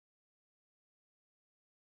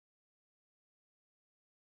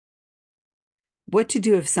What to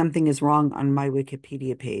do if something is wrong on my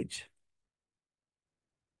Wikipedia page?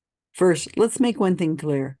 First, let's make one thing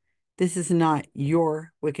clear. This is not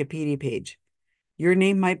your Wikipedia page. Your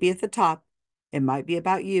name might be at the top. It might be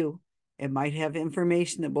about you. It might have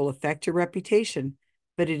information that will affect your reputation,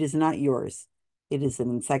 but it is not yours. It is an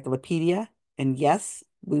encyclopedia. And yes,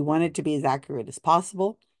 we want it to be as accurate as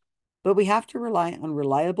possible, but we have to rely on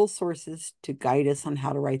reliable sources to guide us on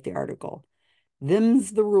how to write the article.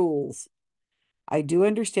 Them's the rules. I do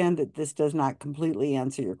understand that this does not completely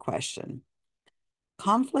answer your question.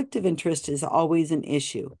 Conflict of interest is always an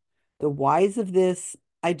issue. The whys of this,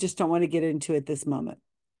 I just don't want to get into at this moment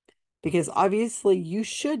because obviously you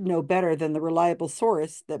should know better than the reliable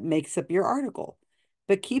source that makes up your article.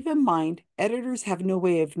 But keep in mind, editors have no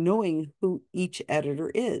way of knowing who each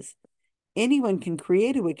editor is. Anyone can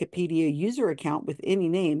create a Wikipedia user account with any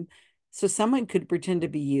name, so someone could pretend to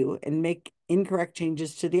be you and make incorrect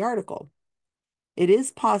changes to the article. It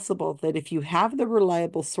is possible that if you have the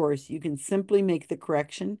reliable source, you can simply make the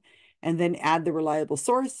correction and then add the reliable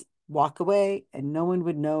source, walk away, and no one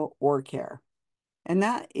would know or care. And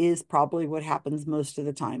that is probably what happens most of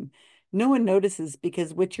the time. No one notices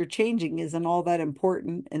because what you're changing isn't all that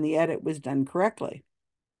important and the edit was done correctly.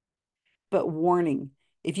 But warning,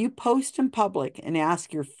 if you post in public and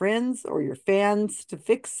ask your friends or your fans to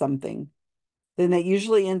fix something, then that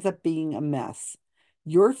usually ends up being a mess.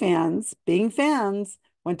 Your fans, being fans,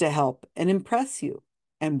 want to help and impress you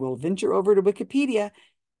and will venture over to Wikipedia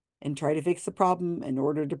and try to fix the problem in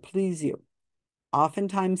order to please you.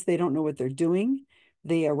 Oftentimes, they don't know what they're doing.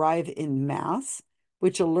 They arrive in mass,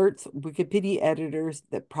 which alerts Wikipedia editors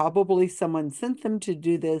that probably someone sent them to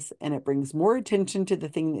do this, and it brings more attention to the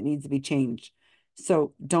thing that needs to be changed.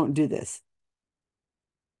 So don't do this.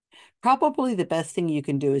 Probably the best thing you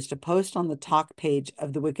can do is to post on the talk page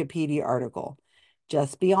of the Wikipedia article.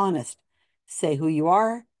 Just be honest. Say who you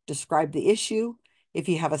are, describe the issue. If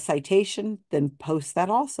you have a citation, then post that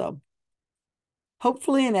also.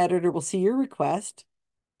 Hopefully, an editor will see your request,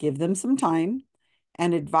 give them some time,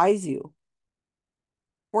 and advise you.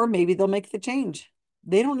 Or maybe they'll make the change.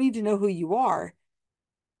 They don't need to know who you are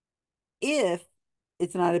if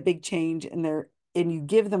it's not a big change and you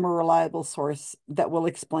give them a reliable source that will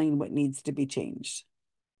explain what needs to be changed.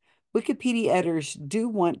 Wikipedia editors do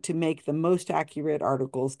want to make the most accurate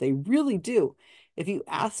articles. They really do. If you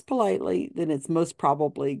ask politely, then it's most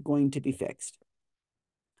probably going to be fixed.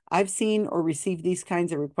 I've seen or received these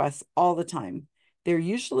kinds of requests all the time. They're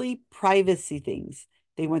usually privacy things.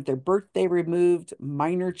 They want their birthday removed,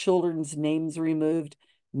 minor children's names removed,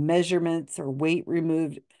 measurements or weight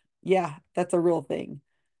removed. Yeah, that's a real thing.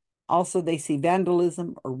 Also, they see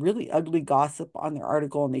vandalism or really ugly gossip on their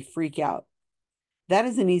article and they freak out. That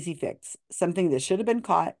is an easy fix, something that should have been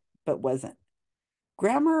caught but wasn't.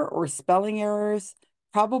 Grammar or spelling errors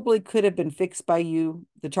probably could have been fixed by you,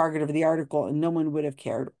 the target of the article, and no one would have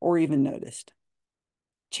cared or even noticed.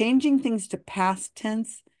 Changing things to past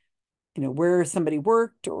tense, where somebody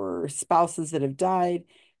worked or spouses that have died,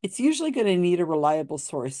 it's usually going to need a reliable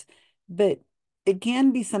source, but it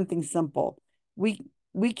can be something simple.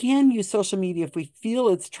 We can use social media if we feel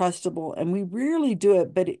it's trustable, and we rarely do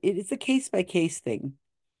it, but it is a case-by-case thing.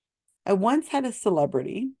 I once had a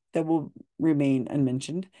celebrity that will remain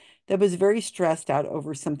unmentioned that was very stressed out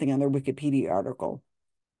over something on their Wikipedia article.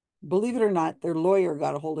 Believe it or not, their lawyer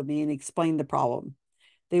got a hold of me and explained the problem.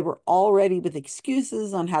 They were all ready with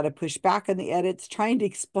excuses on how to push back on the edits, trying to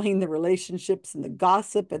explain the relationships and the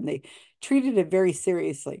gossip, and they treated it very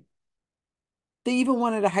seriously. They even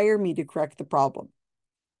wanted to hire me to correct the problem.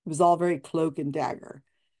 It was all very cloak and dagger.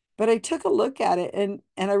 But I took a look at it and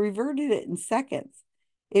I reverted it in seconds.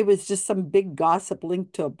 It was just some big gossip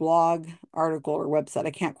linked to a blog article or website.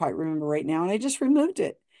 I can't quite remember right now. And I just removed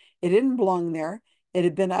it. It didn't belong there. It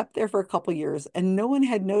had been up there for a couple years and no one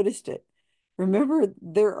had noticed it. Remember,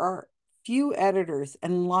 there are few editors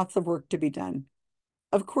and lots of work to be done.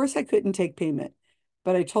 Of course, I couldn't take payment,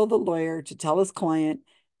 but I told the lawyer to tell his client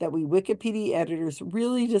that we Wikipedia editors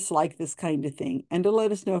really dislike this kind of thing and to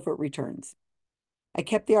let us know if it returns. I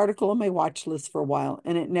kept the article on my watch list for a while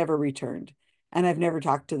and it never returned. And I've never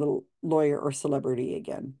talked to the lawyer or celebrity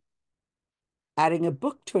again. Adding a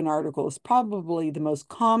book to an article is probably the most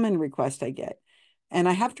common request I get. And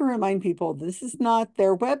I have to remind people this is not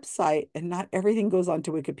their website and not everything goes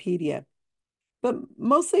onto Wikipedia. But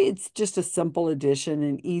mostly it's just a simple addition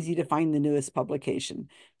and easy to find the newest publication.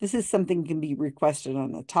 This is something that can be requested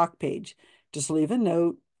on the talk page. Just leave a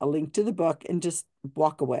note, a link to the book, and just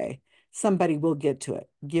walk away. Somebody will get to it.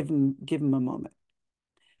 Give them a moment.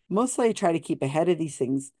 Mostly I try to keep ahead of these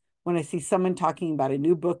things. When I see someone talking about a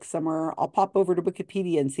new book somewhere, I'll pop over to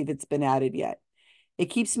Wikipedia and see if it's been added yet. It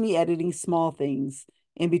keeps me editing small things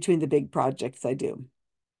in between the big projects I do.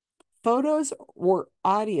 Photos or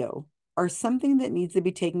audio are something that needs to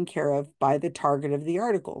be taken care of by the target of the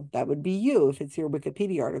article. That would be you if it's your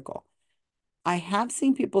Wikipedia article. I have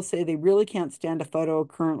seen people say they really can't stand a photo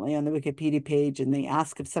currently on the Wikipedia page and they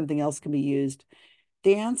ask if something else can be used.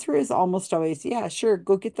 The answer is almost always, yeah, sure,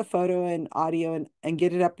 go get the photo and audio and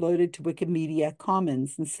get it uploaded to Wikimedia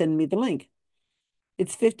Commons and send me the link.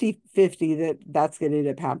 It's 50-50 that that's going to end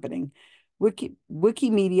up happening.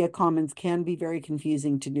 Wikimedia Commons can be very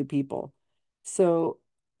confusing to new people. So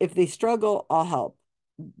if they struggle, I'll help.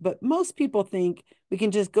 But most people think we can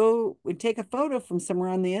just go and take a photo from somewhere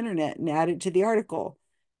on the internet and add it to the article.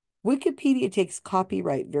 Wikipedia takes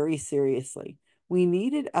copyright very seriously. We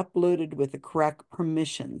need it uploaded with the correct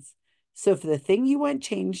permissions. So if the thing you want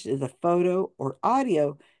changed is a photo or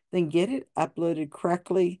audio, then get it uploaded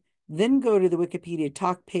correctly. Then go to the Wikipedia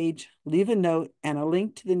talk page, leave a note and a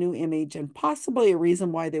link to the new image and possibly a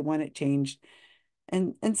reason why they want it changed.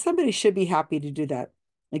 And somebody should be happy to do that.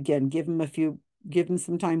 Again, give them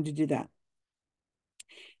some time to do that.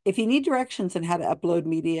 If you need directions on how to upload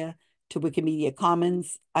media to Wikimedia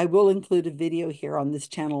Commons, I will include a video here on this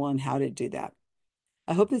channel on how to do that.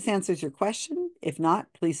 I hope this answers your question. If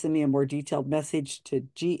not, please send me a more detailed message to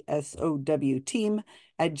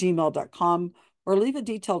gsowteam@gmail.com or leave a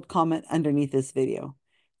detailed comment underneath this video.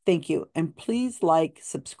 Thank you, and please like,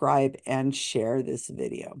 subscribe, and share this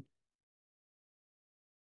video.